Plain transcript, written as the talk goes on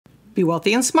Be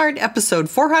Wealthy and Smart, episode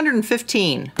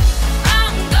 415.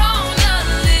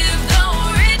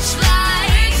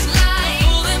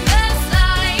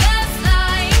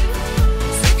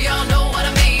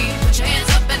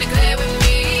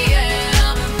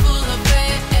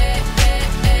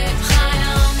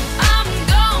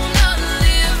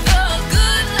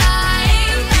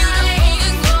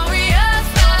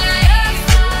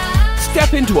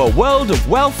 Step into a world of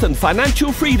wealth and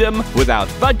financial freedom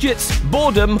without budgets,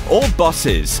 boredom, or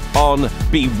bosses on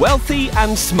Be Wealthy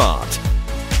and Smart.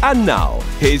 And now,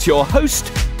 here's your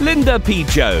host, Linda P.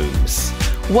 Jones.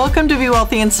 Welcome to Be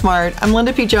Wealthy and Smart. I'm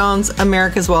Linda P. Jones,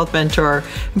 America's Wealth Mentor,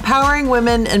 empowering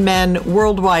women and men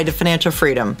worldwide to financial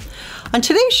freedom. On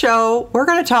today's show, we're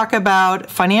going to talk about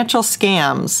financial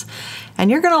scams. And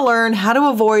you're going to learn how to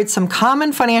avoid some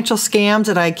common financial scams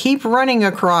that I keep running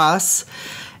across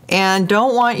and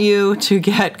don't want you to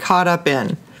get caught up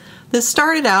in. This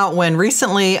started out when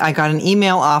recently I got an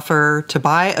email offer to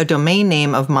buy a domain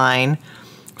name of mine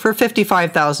for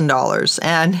 $55,000.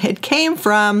 And it came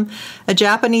from a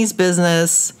Japanese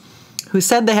business who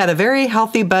said they had a very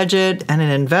healthy budget and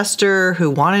an investor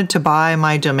who wanted to buy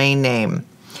my domain name.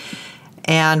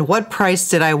 And what price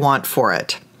did I want for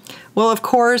it? Well, of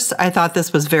course, I thought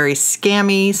this was very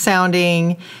scammy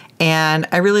sounding, and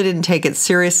I really didn't take it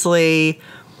seriously.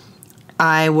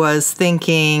 I was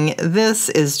thinking, this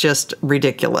is just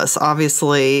ridiculous.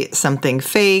 Obviously, something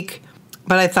fake.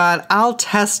 But I thought, I'll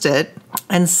test it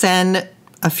and send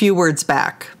a few words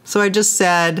back. So I just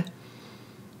said,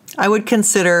 I would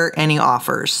consider any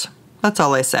offers. That's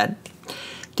all I said.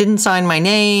 Didn't sign my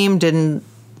name, didn't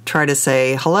try to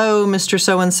say, hello, Mr.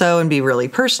 So-and-so, and be really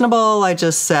personable. I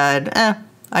just said,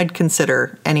 I'd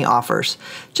consider any offers,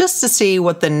 just to see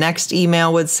what the next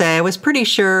email would say. I was pretty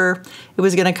sure it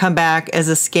was going to come back as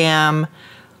a scam,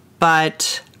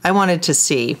 but I wanted to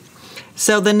see.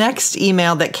 So the next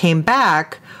email that came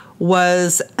back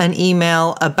was an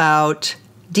email about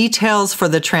details for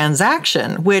the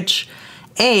transaction, which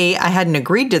A, I hadn't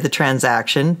agreed to the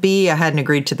transaction, B, I hadn't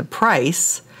agreed to the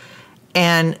price,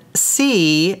 and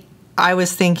C, I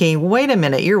was thinking, wait a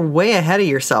minute, you're way ahead of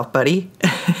yourself, buddy.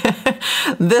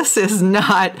 This is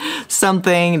not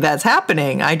something that's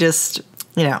happening. I just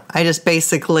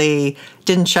basically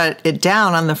didn't shut it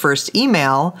down on the first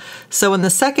email. So when the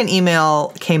second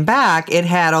email came back, it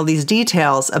had all these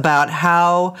details about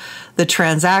how the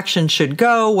transaction should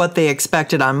go, what they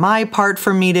expected on my part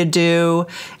for me to do.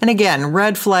 And again,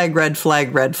 red flag, red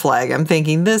flag, red flag. I'm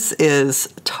thinking this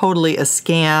is totally a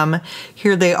scam.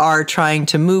 Here they are trying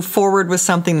to move forward with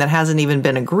something that hasn't even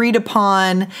been agreed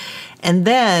upon. And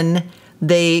then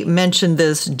they mentioned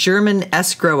this German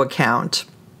escrow account.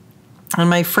 And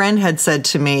my friend had said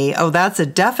to me, oh, that's a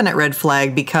definite red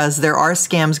flag because there are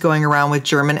scams going around with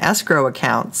German escrow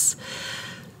accounts.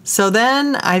 So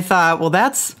then I thought, well,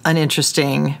 that's an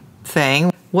interesting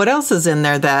thing. What else is in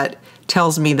there that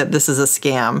tells me that this is a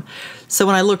scam? So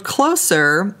when I looked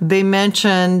closer, they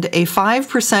mentioned a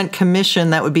 5%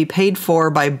 commission that would be paid for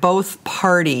by both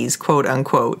parties, quote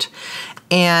unquote.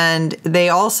 And they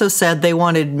also said they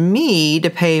wanted me to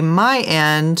pay my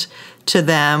end to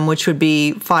them, which would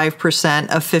be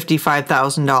 5% of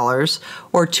 $55,000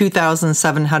 or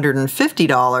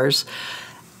 $2,750.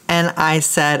 And I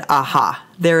said, aha,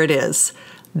 there it is.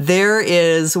 There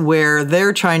is where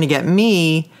they're trying to get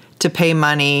me to pay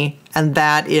money, and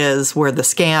that is where the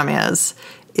scam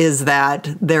is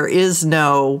that there is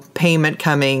no payment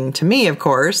coming to me, of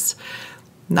course.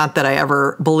 Not that I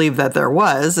ever believed that there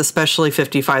was, especially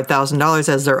 $55,000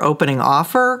 as their opening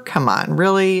offer. Come on,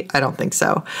 really? I don't think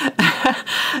so.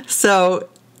 So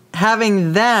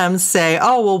having them say,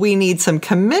 oh, well, we need some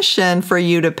commission for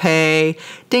you to pay,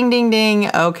 ding, ding,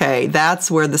 ding. Okay, that's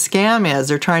where the scam is.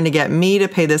 They're trying to get me to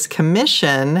pay this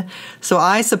commission so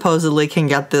I supposedly can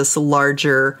get this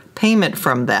larger payment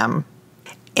from them.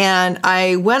 And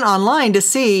I went online to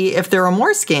see if there were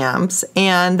more scams,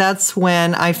 and that's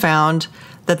when I found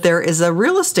that there is a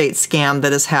real estate scam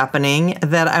that is happening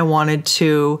that I wanted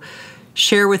to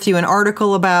share with you an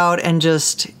article about and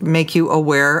just make you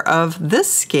aware of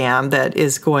this scam that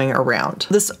is going around.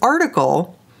 This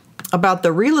article about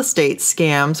the real estate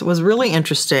scams was really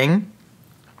interesting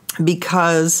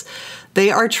because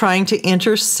they are trying to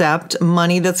intercept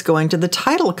money that's going to the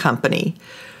title company.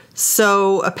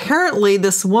 So apparently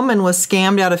this woman was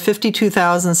scammed out of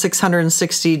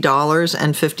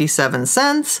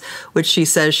 $52,660.57, which she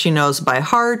says she knows by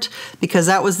heart because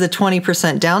that was the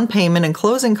 20% down payment and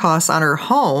closing costs on her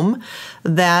home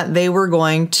that they were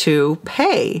going to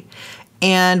pay.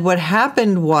 And what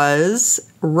happened was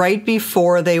right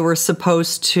before they were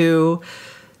supposed to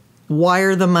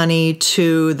wire the money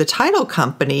to the title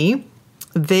company,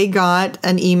 they got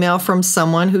an email from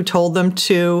someone who told them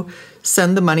to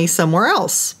send the money somewhere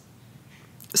else.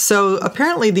 So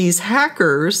apparently these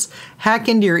hackers hack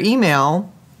into your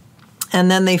email,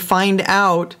 and then they find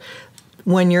out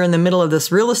when you're in the middle of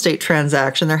this real estate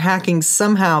transaction. They're hacking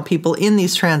somehow people in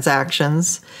these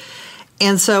transactions.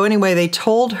 And so anyway, they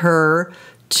told her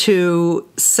to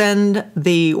send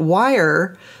the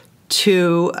wire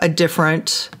to a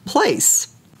different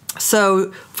place.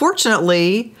 So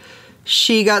fortunately,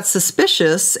 she got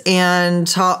suspicious and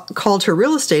called her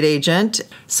real estate agent.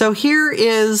 So here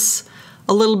is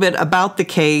a little bit about the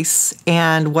case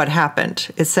and what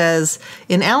happened. It says,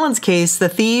 in Alan's case, the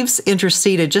thieves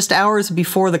interceded just hours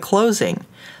before the closing.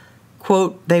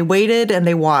 Quote, they waited and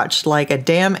they watched like a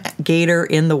damn gator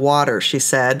in the water, she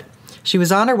said. She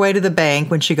was on her way to the bank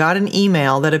when she got an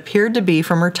email that appeared to be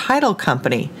from her title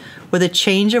company with a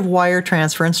change of wire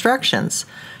transfer instructions.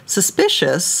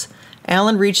 Suspicious,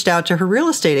 Alan reached out to her real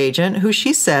estate agent, who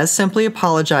she says simply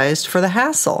apologized for the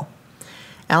hassle.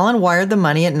 Alan wired the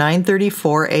money at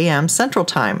 9:34 a.m. Central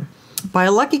Time. By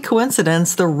a lucky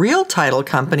coincidence, the real title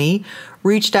company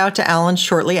reached out to Alan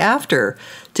shortly after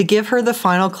to give her the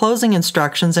final closing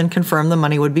instructions and confirm the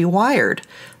money would be wired.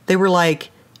 They were like,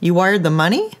 "You wired the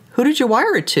money? Who did you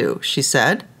wire it to?" she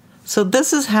said. So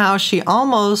this is how she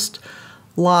almost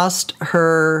lost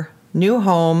her new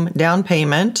home down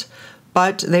payment,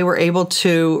 but they were able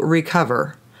to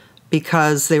recover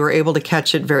because they were able to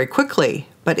catch it very quickly.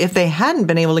 But if they hadn't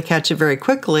been able to catch it very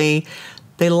quickly,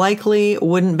 they likely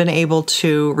wouldn't been able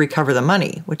to recover the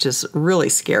money, which is really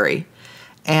scary.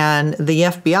 And the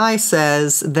FBI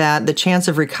says that the chance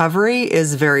of recovery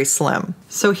is very slim.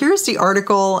 So here's the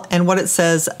article and what it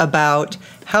says about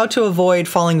how to avoid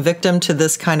falling victim to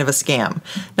this kind of a scam.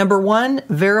 Number one,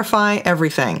 verify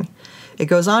everything. It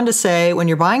goes on to say, when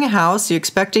you're buying a house, you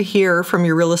expect to hear from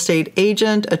your real estate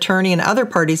agent, attorney, and other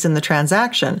parties in the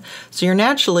transaction. So you're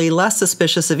naturally less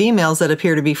suspicious of emails that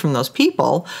appear to be from those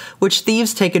people, which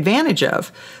thieves take advantage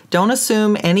of. Don't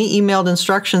assume any emailed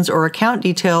instructions or account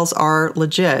details are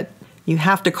legit. You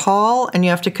have to call and you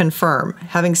have to confirm.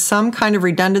 Having some kind of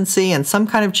redundancy and some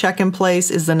kind of check in place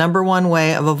is the number one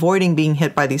way of avoiding being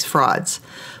hit by these frauds.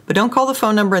 But don't call the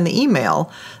phone number in the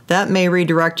email. That may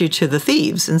redirect you to the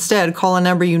thieves. Instead, call a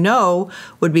number you know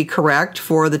would be correct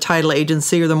for the title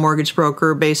agency or the mortgage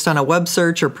broker based on a web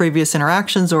search or previous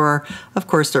interactions or, of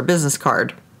course, their business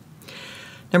card.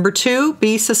 Number two,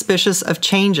 be suspicious of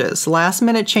changes.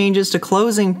 Last-minute changes to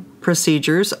closing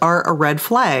procedures are a red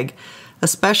flag,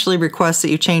 especially requests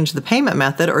that you change the payment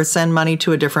method or send money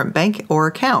to a different bank or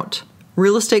account.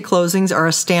 Real estate closings are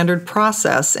a standard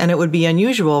process, and it would be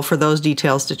unusual for those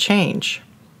details to change.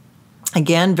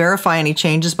 Again, verify any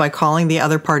changes by calling the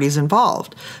other parties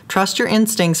involved. Trust your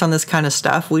instincts on this kind of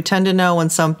stuff. We tend to know when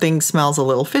something smells a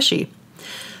little fishy.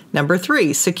 Number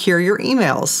three, secure your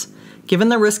emails. Given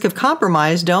the risk of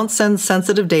compromise, don't send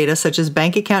sensitive data such as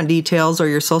bank account details or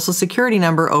your social security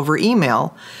number over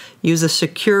email. Use a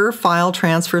secure file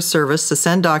transfer service to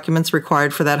send documents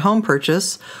required for that home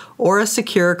purchase, or a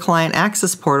secure client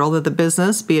access portal that the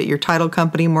business, be it your title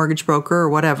company, mortgage broker, or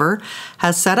whatever,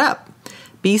 has set up.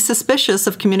 Be suspicious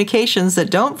of communications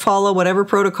that don't follow whatever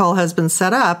protocol has been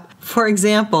set up. For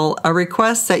example, a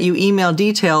request that you email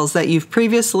details that you've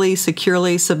previously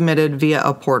securely submitted via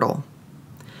a portal.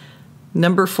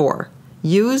 Number four,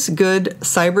 use good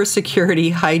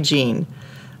cybersecurity hygiene.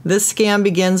 This scam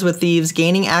begins with thieves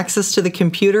gaining access to the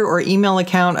computer or email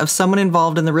account of someone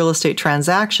involved in the real estate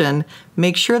transaction.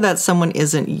 Make sure that someone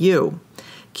isn't you.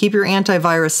 Keep your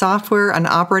antivirus software and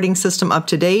operating system up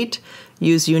to date.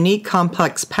 Use unique,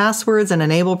 complex passwords and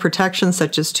enable protections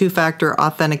such as two-factor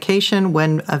authentication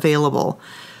when available.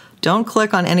 Don't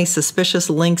click on any suspicious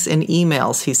links in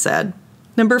emails, he said.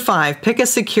 Number five, pick a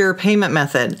secure payment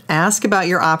method. Ask about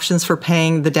your options for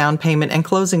paying the down payment and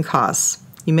closing costs.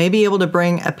 You may be able to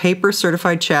bring a paper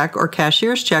certified check or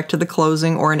cashier's check to the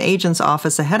closing or an agent's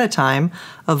office ahead of time,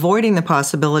 avoiding the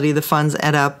possibility the funds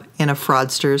end up in a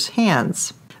fraudster's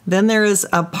hands. Then there is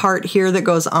a part here that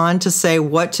goes on to say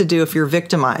what to do if you're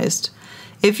victimized.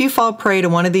 If you fall prey to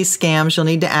one of these scams, you'll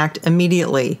need to act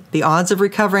immediately. The odds of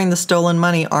recovering the stolen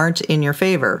money aren't in your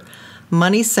favor.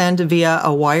 Money sent via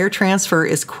a wire transfer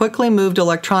is quickly moved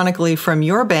electronically from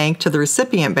your bank to the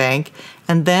recipient bank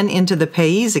and then into the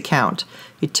payee's account.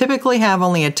 You typically have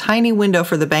only a tiny window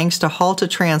for the banks to halt a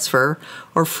transfer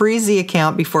or freeze the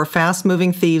account before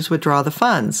fast-moving thieves withdraw the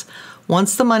funds.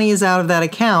 Once the money is out of that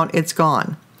account, it's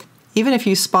gone. Even if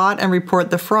you spot and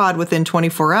report the fraud within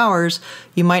 24 hours,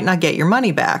 you might not get your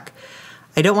money back.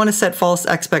 I don't want to set false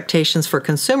expectations for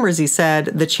consumers, he said.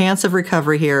 The chance of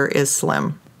recovery here is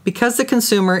slim. Because the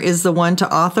consumer is the one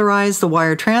to authorize the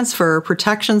wire transfer,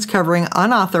 protections covering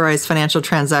unauthorized financial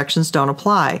transactions don't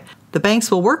apply. The banks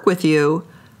will work with you,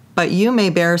 but you may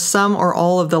bear some or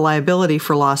all of the liability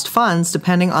for lost funds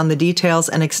depending on the details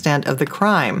and extent of the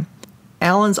crime.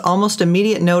 Allen's almost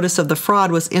immediate notice of the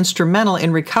fraud was instrumental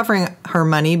in recovering her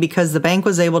money because the bank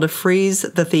was able to freeze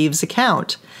the thieves'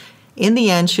 account. In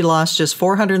the end, she lost just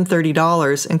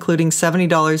 $430, including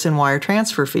 $70 in wire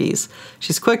transfer fees.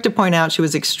 She's quick to point out she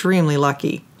was extremely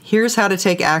lucky. Here's how to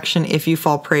take action if you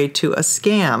fall prey to a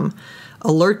scam.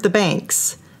 Alert the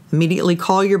banks. Immediately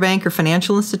call your bank or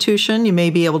financial institution. You may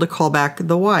be able to call back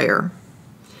the wire.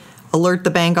 Alert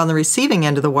the bank on the receiving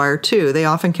end of the wire, too. They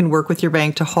often can work with your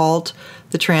bank to halt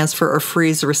the transfer or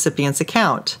freeze the recipient's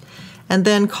account. And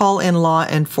then call in law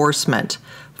enforcement.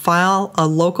 File a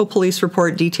local police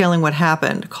report detailing what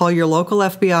happened. Call your local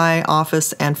FBI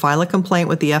office and file a complaint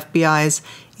with the FBI's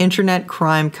Internet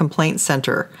Crime Complaint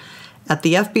Center. At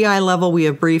the FBI level, we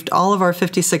have briefed all of our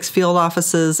 56 field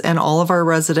offices and all of our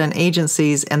resident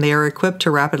agencies, and they are equipped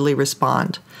to rapidly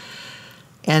respond.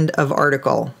 End of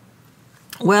article.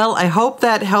 Well, I hope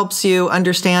that helps you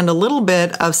understand a little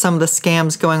bit of some of the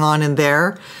scams going on in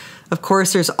there. Of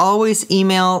course, there's always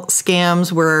email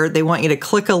scams where they want you to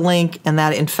click a link and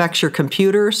that infects your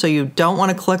computer, so you don't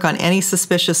want to click on any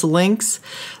suspicious links.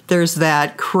 There's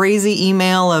that crazy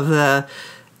email of the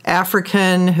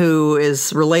African who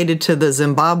is related to the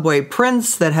Zimbabwe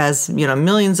prince that has,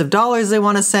 millions of dollars they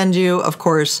want to send you. Of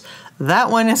course, that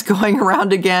one is going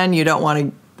around again. You don't want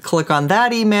to click on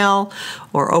that email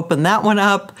or open that one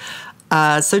up.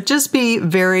 So just be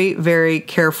very, very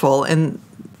careful. And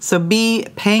so be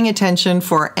paying attention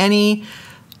for any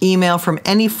email from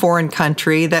any foreign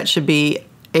country. That should be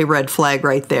a red flag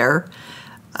right there.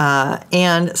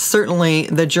 And certainly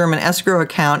the German escrow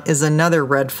account is another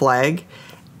red flag.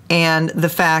 And the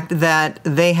fact that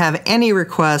they have any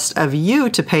request of you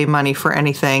to pay money for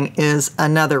anything is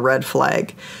another red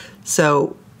flag.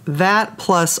 So that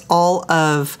plus all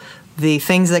of the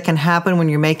things that can happen when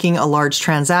you're making a large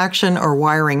transaction or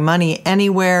wiring money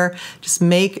anywhere, just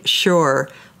make sure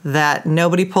that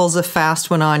nobody pulls a fast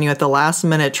one on you at the last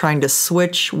minute trying to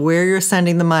switch where you're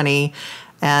sending the money,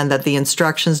 and that the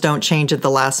instructions don't change at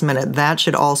the last minute. That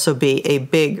should also be a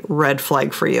big red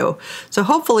flag for you. So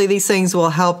hopefully these things will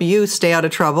help you stay out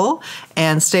of trouble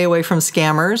and stay away from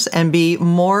scammers and be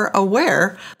more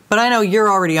aware. But I know you're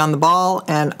already on the ball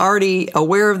and already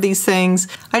aware of these things.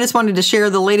 I just wanted to share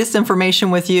the latest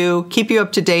information with you, keep you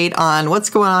up to date on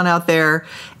what's going on out there.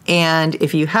 And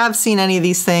if you have seen any of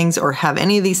these things or have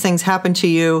any of these things happen to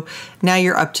you, now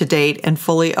you're up to date and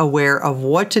fully aware of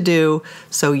what to do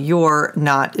so you're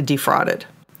not defrauded.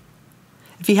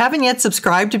 If you haven't yet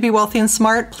subscribed to Be Wealthy and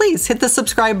Smart, please hit the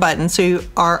subscribe button so you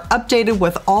are updated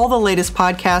with all the latest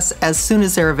podcasts as soon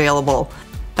as they're available.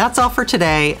 That's all for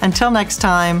today. Until next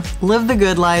time, live the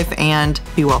good life and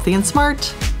be wealthy and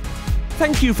smart.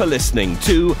 Thank you for listening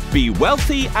to Be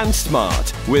Wealthy and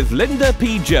Smart with Linda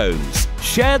P. Jones.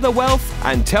 Share the wealth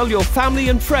and tell your family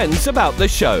and friends about the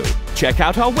show. Check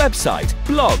out our website,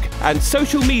 blog, and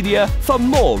social media for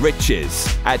more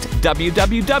riches at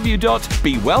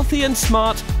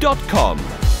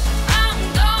www.bewealthyandsmart.com.